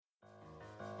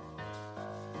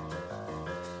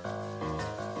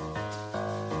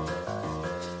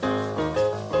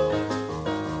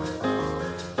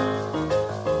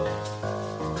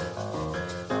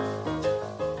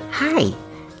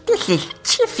This is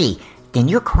Jiffy, the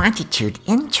new Quantitude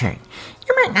intern.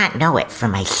 You might not know it from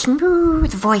my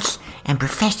smooth voice and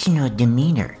professional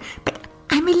demeanor, but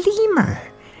I'm a lemur.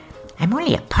 I'm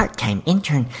only a part-time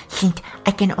intern since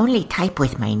I can only type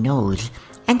with my nose,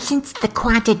 and since the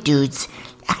Quantitudes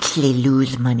actually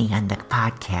lose money on the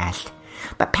podcast.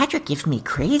 But Patrick gives me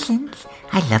craisins.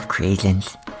 I love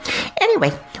craisins.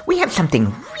 Anyway, we have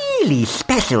something really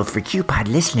special for QPod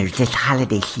listeners this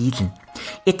holiday season.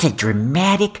 It's a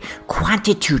dramatic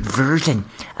Quantitude version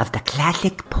of the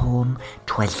classic poem,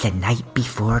 "'Twas the Night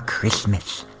Before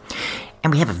Christmas."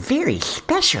 And we have a very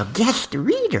special guest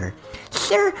reader,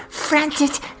 Sir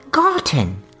Francis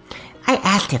Galton. I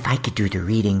asked if I could do the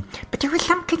reading, but there was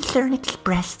some concern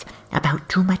expressed about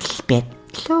too much spit.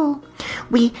 So,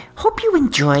 we hope you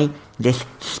enjoy this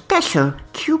special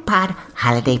QPod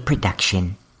holiday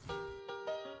production.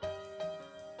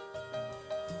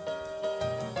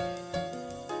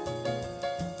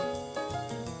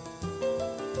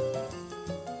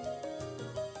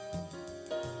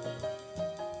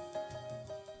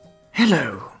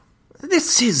 Hello,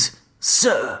 this is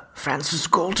Sir Francis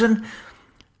Galton.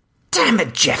 Damn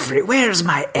it, Geoffrey, where's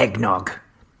my eggnog?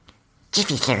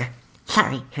 Jiffy, sir.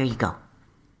 Sorry, here you go.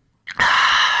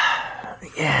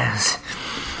 Yes.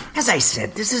 As I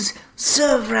said, this is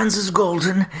Sir Francis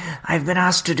Galton. I've been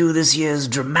asked to do this year's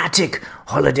dramatic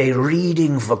holiday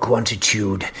reading for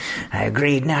Quantitude. I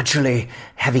agreed naturally,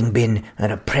 having been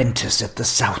an apprentice at the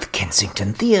South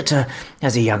Kensington Theatre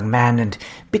as a young man, and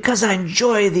because I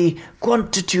enjoy the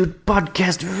Quantitude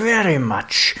podcast very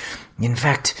much. In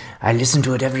fact, I listen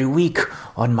to it every week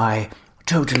on my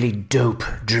totally dope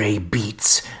Dre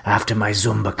Beats after my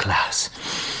Zumba class.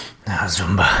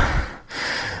 Zumba.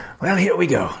 Well, here we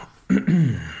go.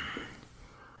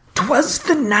 'Twas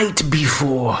the night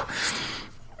before.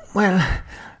 Well,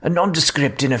 a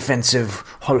nondescript, inoffensive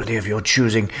holiday of your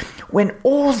choosing, when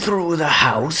all through the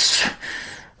house,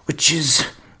 which is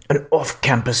an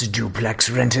off-campus duplex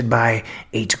rented by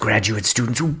 8 graduate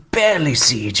students who barely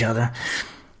see each other,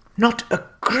 not a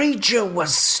creature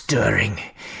was stirring,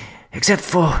 except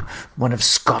for one of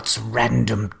Scott's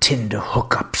random Tinder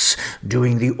hookups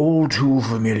doing the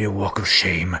all-too-familiar walk of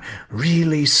shame.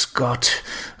 Really, Scott?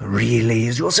 Really?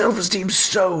 Is your self-esteem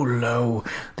so low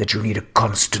that you need a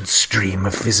constant stream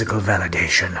of physical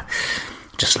validation?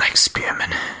 Just like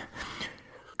Spearman.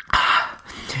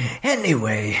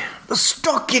 Anyway, the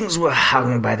stockings were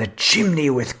hung by the chimney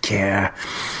with care.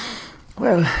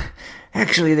 Well,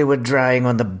 actually, they were drying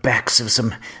on the backs of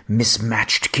some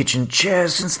mismatched kitchen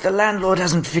chairs since the landlord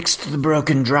hasn't fixed the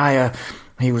broken dryer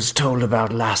he was told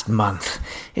about last month.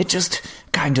 It just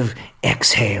kind of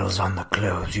exhales on the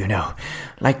clothes, you know,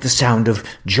 like the sound of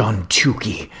John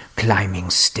Tukey climbing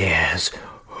stairs.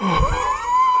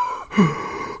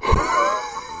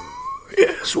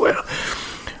 Yes, well,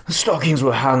 the stockings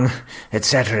were hung,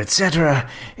 etc.,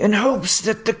 in hopes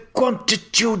that the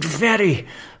Quantitude very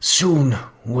soon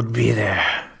would be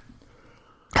there.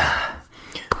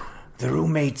 The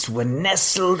roommates were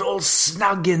nestled all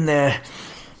snug in their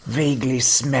vaguely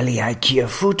smelly IKEA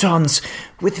futons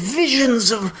with visions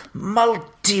of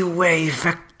multi-way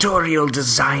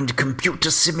factorial-designed computer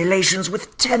simulations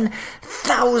with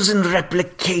 10,000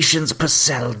 replications per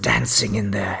cell dancing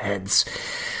in their heads.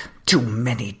 Too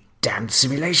many damned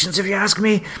simulations, if you ask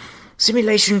me.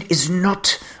 Simulation is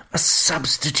not a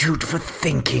substitute for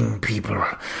thinking, people.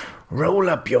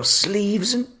 Roll up your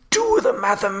sleeves and do the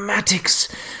mathematics.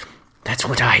 That's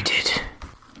what I did.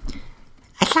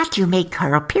 I thought you made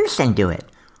Carl Pearson do it.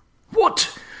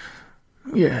 What?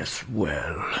 Yes,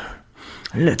 well,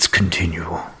 let's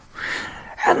continue.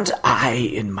 And I,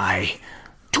 in my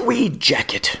tweed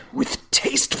jacket with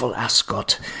tasteful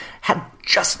ascot, had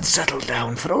just settled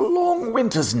down for a long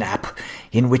winter's nap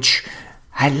in which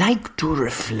I like to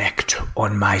reflect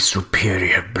on my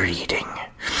superior breeding.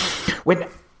 When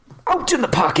out in the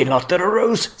parking lot there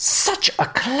arose such a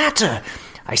clatter,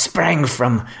 I sprang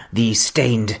from the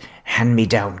stained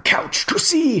hand-me-down couch to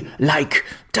see, like,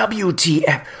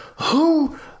 WTF,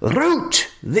 who wrote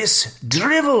this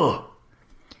drivel?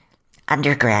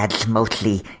 Undergrads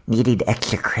mostly needed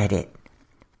extra credit.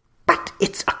 But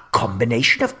it's a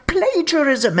combination of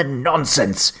plagiarism and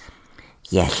nonsense.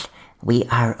 Yes, we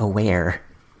are aware.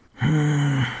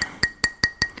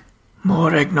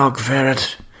 More eggnog,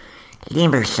 Ferret.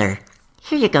 Lemur, sir.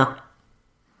 Here you go.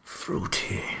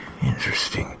 Fruity.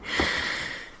 Interesting.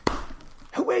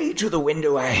 Away to the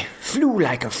window I flew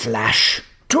like a flash,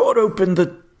 tore open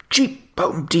the cheap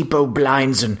Home Depot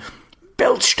blinds and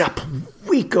belched up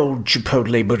weak old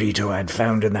Chipotle burrito I'd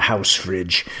found in the house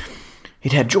fridge.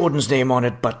 It had Jordan's name on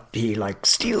it, but he,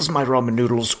 steals my ramen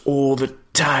noodles all the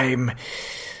time.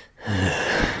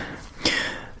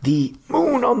 The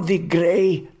moon on the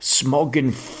grey,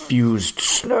 smog-infused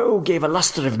snow gave a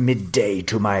lustre of midday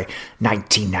to my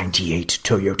 1998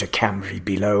 Toyota Camry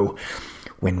below,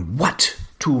 when what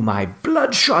to my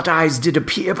bloodshot eyes did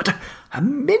appear but a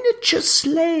miniature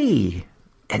sleigh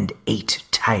and 8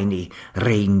 tiny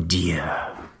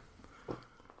reindeer.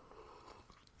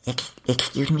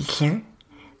 Excuse me, sir?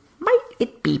 Might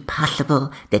it be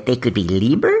possible that they could be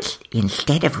lemurs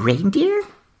instead of reindeer?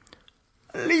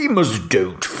 Lemurs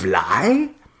don't fly.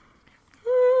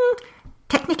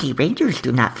 Technically, reindeers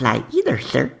do not fly either,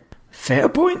 sir. Fair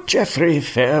point, Geoffrey,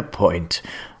 fair point.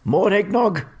 More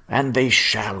eggnog, and they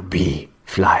shall be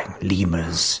flying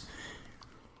lemurs.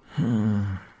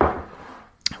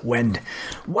 When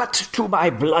what to my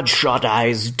bloodshot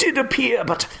eyes did appear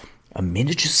but a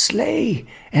miniature sleigh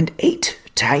and 8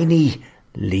 tiny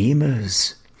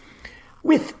lemurs,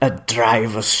 with a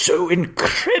driver so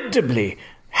incredibly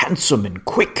handsome and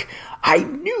quick, I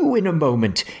knew in a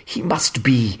moment he must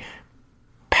be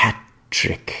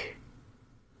Patrick.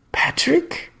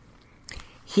 Patrick?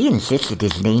 He insisted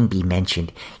his name be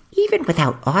mentioned, even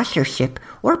without authorship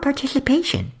or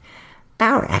participation.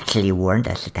 Bauer actually warned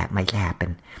us that might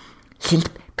happen. Since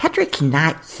Patrick's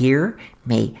not here,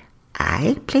 may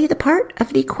I play the part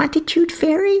of the Quantitude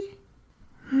Fairy?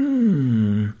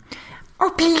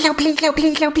 Oh, please, oh, please, oh,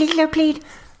 please, oh, please, oh, please.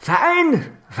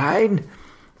 Fine.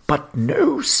 But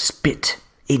no spit,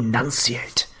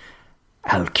 enunciate.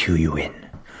 I'll cue you in.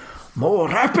 More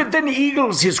rapid than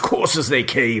eagles his coursers they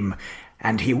came,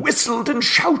 and he whistled and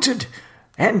shouted,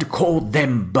 and called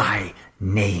them by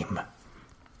name.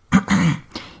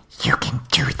 You can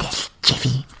do this,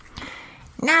 Jiffy.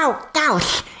 Now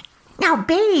Douse, now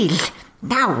Bays,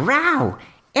 now Rao,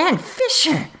 and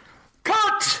Fisher.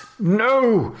 Cut!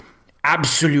 No,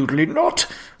 absolutely not.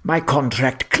 My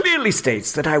contract clearly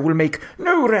states that I will make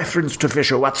no reference to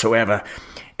Fisher whatsoever.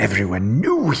 Everyone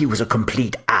knew he was a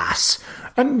complete ass.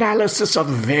 Analysis of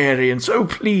variance. Oh,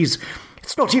 please.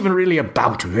 It's not even really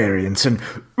about variance. And,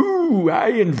 I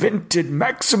invented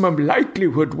maximum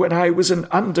likelihood when I was an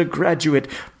undergraduate.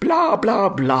 Blah, blah,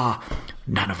 blah.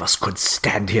 None of us could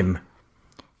stand him.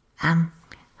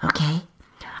 Okay.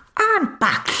 On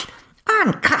Box,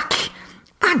 on Cox,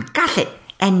 on Gossett,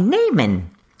 and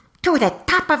Naaman. To the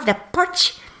top of the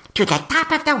porch, to the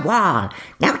top of the wall.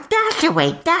 Now dash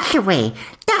away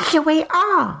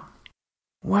all.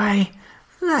 Why,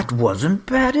 that wasn't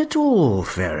bad at all,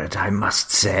 Ferret, I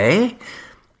must say.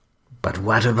 But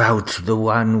what about the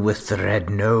one with the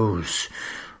red nose?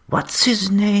 What's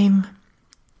his name?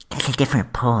 That's a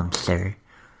different poem, sir.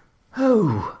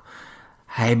 Oh,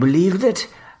 I believe that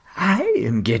I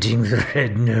am getting the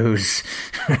red nose.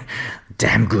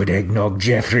 Damn good eggnog,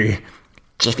 Geoffrey.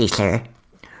 Jiffy, sir.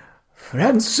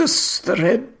 Francis the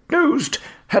Red-Nosed,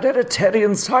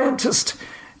 hereditarian scientist,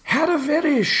 had a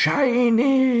very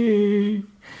shiny...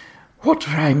 What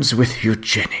rhymes with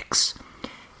eugenics?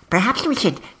 Perhaps we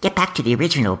should get back to the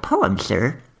original poem,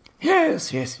 sir.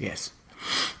 Yes.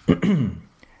 And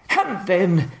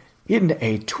then, in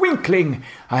a twinkling,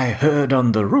 I heard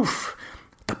on the roof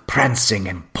the prancing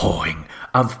and pawing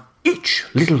of each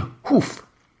little hoof.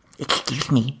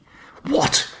 Excuse me.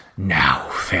 What now,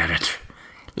 Ferret?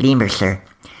 Lemurs, sir.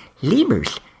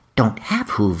 Lemurs don't have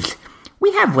hooves.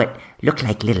 We have what look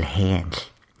like little hands.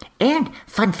 And,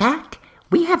 fun fact,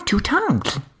 we have 2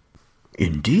 tongues.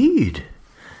 Indeed.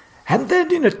 And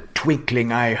then in a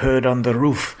twinkling I heard on the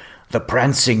roof the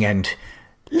prancing and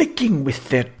licking with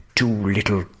their 2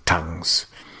 little tongues.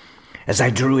 As I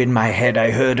drew in my head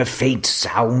I heard a faint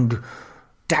sound.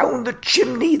 Down the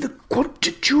chimney the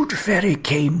Quantitude Fairy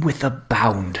came with a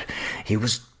bound. He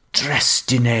was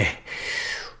dressed in a...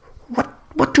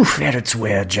 What do ferrets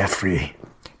wear, Geoffrey?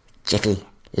 Jiffy,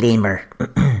 lemur.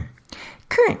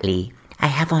 Currently, I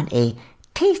have on a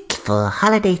tasteful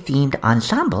holiday-themed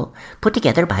ensemble put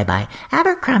together by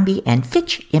Abercrombie and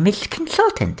Fitch Image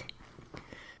Consultant.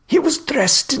 He was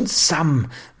dressed in some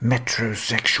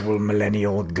metrosexual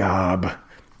millennial garb.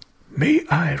 May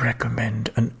I recommend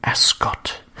an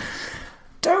ascot?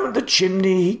 Down the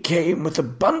chimney he came with a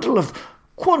bundle of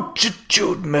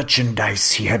Quantitude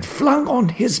merchandise he had flung on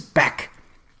his back.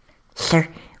 Sir,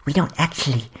 we don't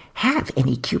actually have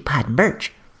any Q-Pod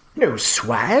merch. No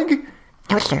swag?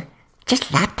 No, sir.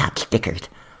 Just laptop stickers.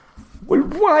 Well,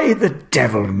 why the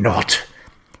devil not?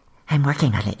 I'm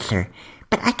working on it, sir.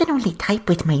 But I can only type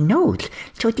with my nose,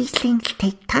 so these things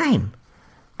take time.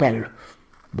 Well,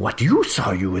 what use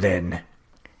are you then?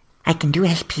 I can do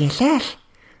SPSS.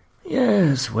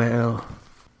 Yes, well,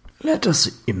 let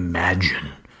us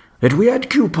imagine that we had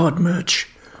Q-Pod merch.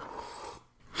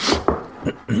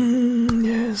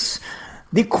 Yes,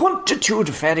 The Quantitude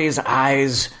Fairy's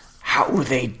eyes, how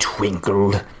they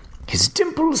twinkled. His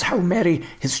dimples, how merry.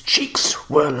 His cheeks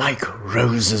were like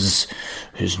roses.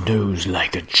 His nose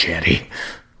like a cherry.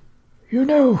 You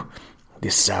know,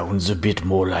 this sounds a bit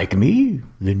more like me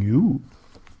than you.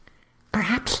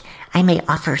 Perhaps I may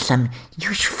offer some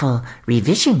useful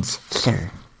revisions, sir.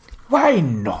 Why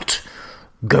not?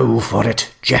 Go for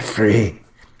it, Geoffrey.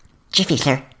 Jiffy,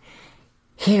 sir.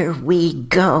 Here we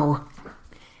go.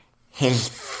 His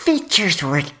features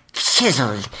were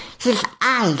chiseled, his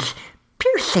eyes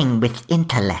piercing with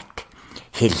intellect.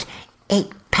 His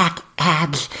 8-pack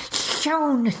abs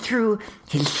shone through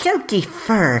his silky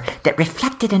fur that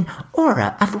reflected an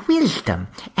aura of wisdom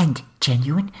and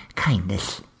genuine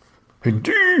kindness.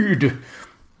 Indeed.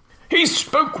 He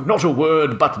spoke not a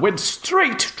word, but went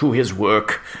straight to his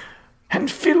work, and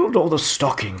filled all the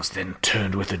stockings, then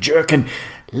turned with a jerk, and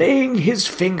laying his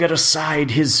finger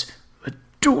aside his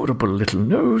adorable little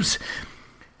nose,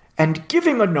 and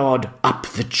giving a nod, up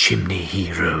the chimney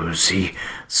he rose. He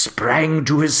sprang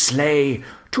to his sleigh,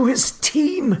 to his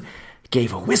team,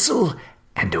 gave a whistle,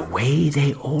 and away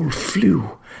they all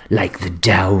flew, like the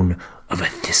down of a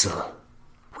thistle.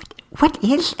 What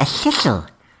is a thistle?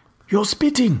 You're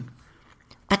spitting.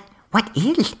 But what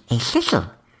is a thistle?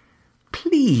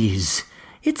 Please,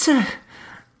 it's a...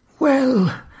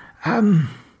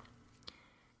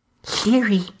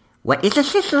 Siri, what is a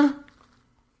thistle?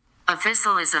 A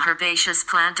thistle is a herbaceous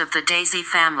plant of the daisy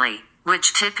family,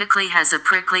 which typically has a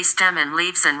prickly stem and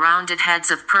leaves and rounded heads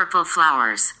of purple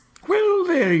flowers. Well,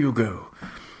 there you go.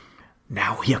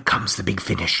 Now here comes the big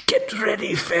finish. Get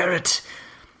ready, Ferret.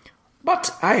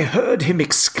 But I heard him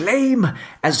exclaim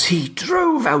as he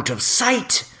drove out of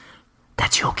sight.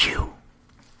 That's your cue.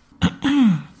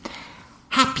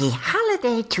 Happy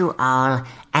holiday to all,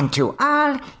 and to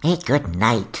all a good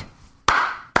night.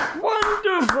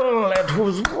 Wonderful, that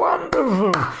was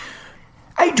wonderful.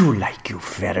 I do like you,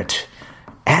 Ferret.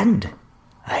 And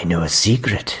I know a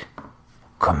secret.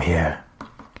 Come here.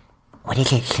 What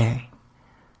is it, sir?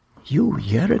 You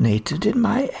urinated in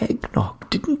my eggnog,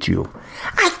 didn't you?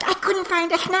 I couldn't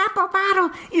find a Snapple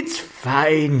bottle. It's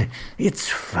fine. It's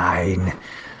fine.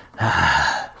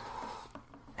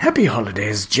 Happy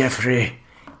holidays, Geoffrey.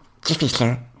 Jiffy,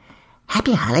 sir.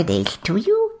 Happy holidays to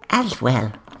you as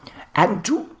well. And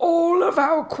to all of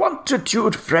our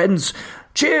Quantitude friends,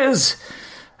 cheers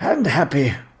and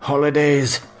happy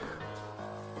holidays.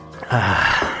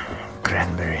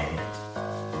 Cranberry.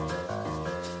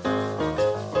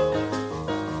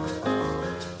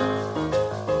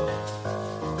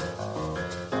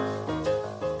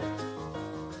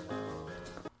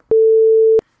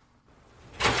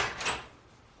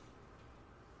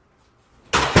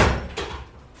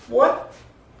 What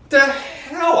the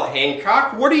hell,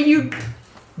 Hancock? What are you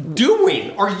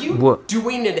doing? Are you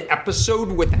doing an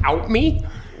episode without me?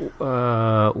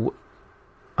 I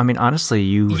mean, honestly,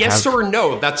 you Yes or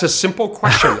no? That's a simple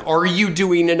question. Are you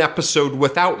doing an episode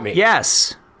without me?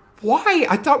 Yes. Why?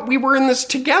 I thought we were in this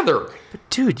together. But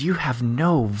dude, you have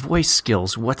no voice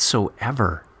skills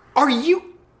whatsoever. Are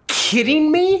you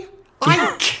kidding me?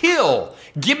 I kill.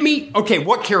 Give me... Okay,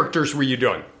 what characters were you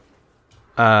doing?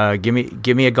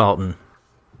 Give me a Galton.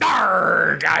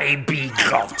 Arrgh, I be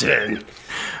Galton.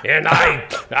 And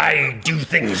I do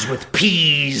things with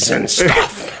peas and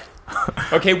stuff.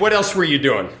 Okay, what else were you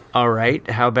doing? All right,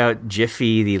 how about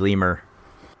Jiffy the lemur?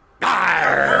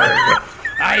 Arrgh,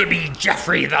 I be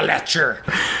Geoffrey the Lecher.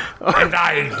 And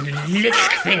I lick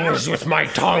things with my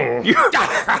tongue.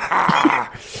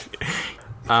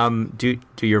 Do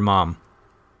your mom.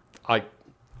 I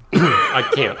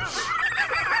can't.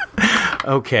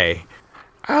 Okay.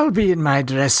 I'll be in my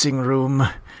dressing room.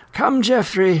 Come,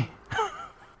 Geoffrey.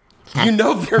 You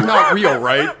know they're not real,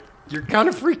 right? You're kind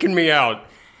of freaking me out.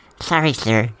 Sorry,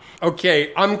 sir.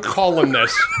 Okay, I'm calling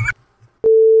this.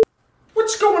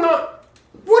 What's going on?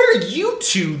 What are you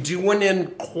two doing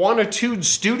in Quantitude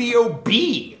Studio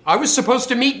B? I was supposed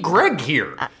to meet Greg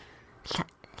here.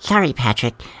 Sorry,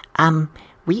 Patrick.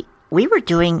 We were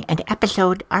doing an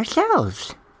episode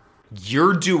ourselves.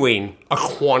 You're doing a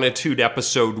Quantitude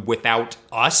episode without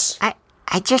us?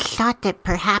 I just thought that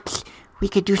perhaps we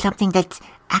could do something that's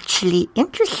actually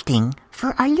interesting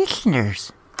for our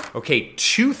listeners. Okay,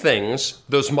 two things.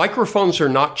 Those microphones are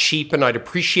not cheap, and I'd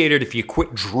appreciate it if you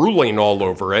quit drooling all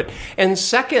over it. And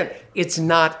second, it's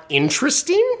not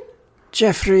interesting?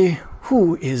 Geoffrey,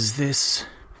 who is this?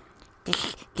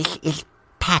 This is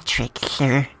Patrick,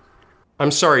 sir.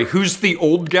 I'm sorry, who's the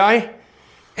old guy?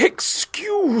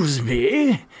 Excuse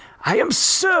me. I am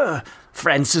Sir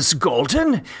Francis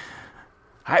Galton.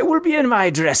 I will be in my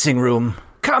dressing room.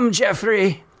 Come,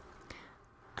 Geoffrey.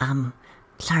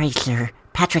 Sorry, sir.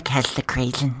 Patrick has the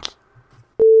craisins.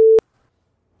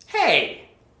 Hey!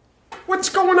 What's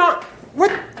going on?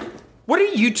 What are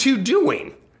you two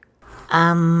doing?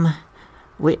 We're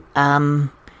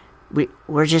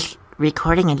just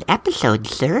recording an episode,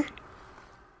 sir.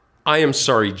 I am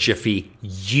sorry, Jiffy.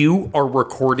 You are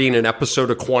recording an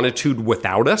episode of Quantitude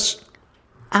without us?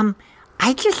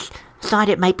 I just thought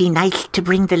it might be nice to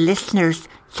bring the listeners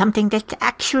something that's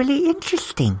actually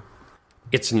interesting.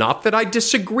 It's not that I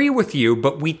disagree with you,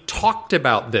 but we talked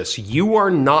about this. You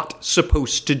are not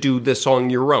supposed to do this on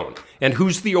your own. And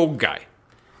who's the old guy?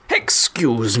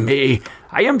 Excuse me,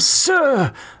 I am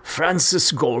Sir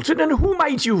Francis Galton, and who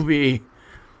might you be?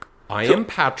 I am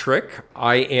Patrick.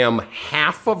 I am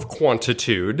half of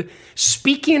Quantitude.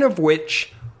 Speaking of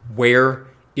which, where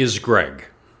is Greg?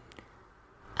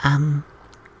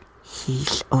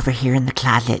 He's over here in the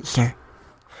closet, sir.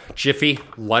 Jiffy,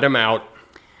 let him out.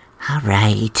 All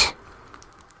right.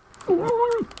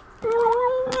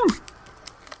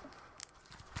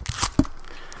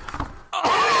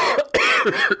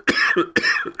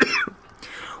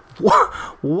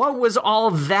 What was all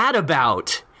that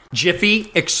about? Jiffy,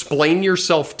 explain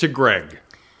yourself to Greg.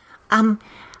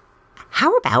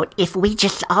 How about if we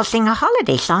just all sing a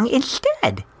holiday song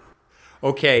instead?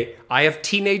 Okay, I have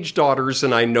teenage daughters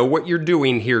and I know what you're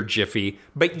doing here, Jiffy.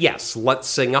 But yes, let's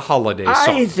sing a holiday song.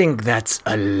 I think that's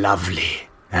a lovely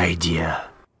idea.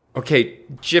 Okay,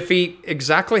 Jiffy,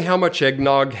 exactly how much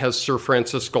eggnog has Sir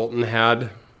Francis Galton had?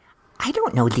 I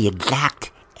don't know the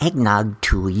exact eggnog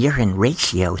to urine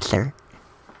ratio, sir.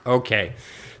 Okay,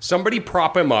 somebody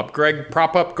prop him up. Greg,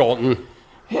 prop up Galton.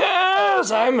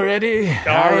 Yes, I'm ready.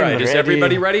 All right, is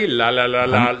everybody ready? La la la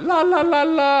la la la la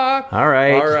la. All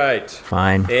right. All right.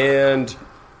 Fine. And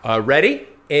ready?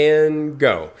 And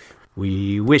go.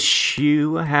 We wish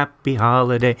you a happy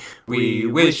holiday. We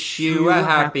wish you a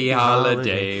happy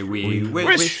holiday. We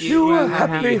wish you a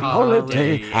happy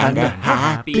holiday And a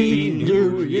happy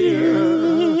new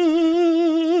year.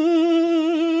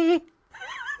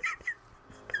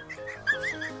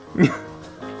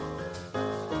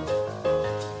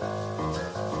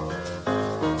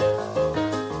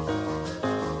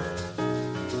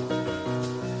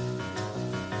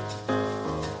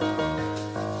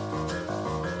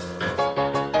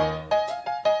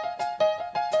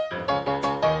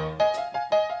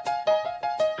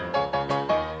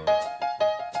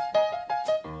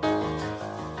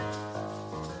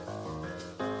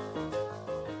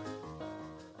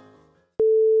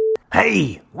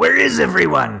 Hey, where is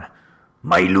everyone?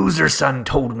 My loser son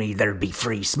told me there'd be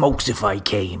free smokes if I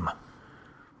came.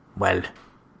 Well,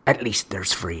 at least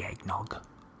there's free eggnog.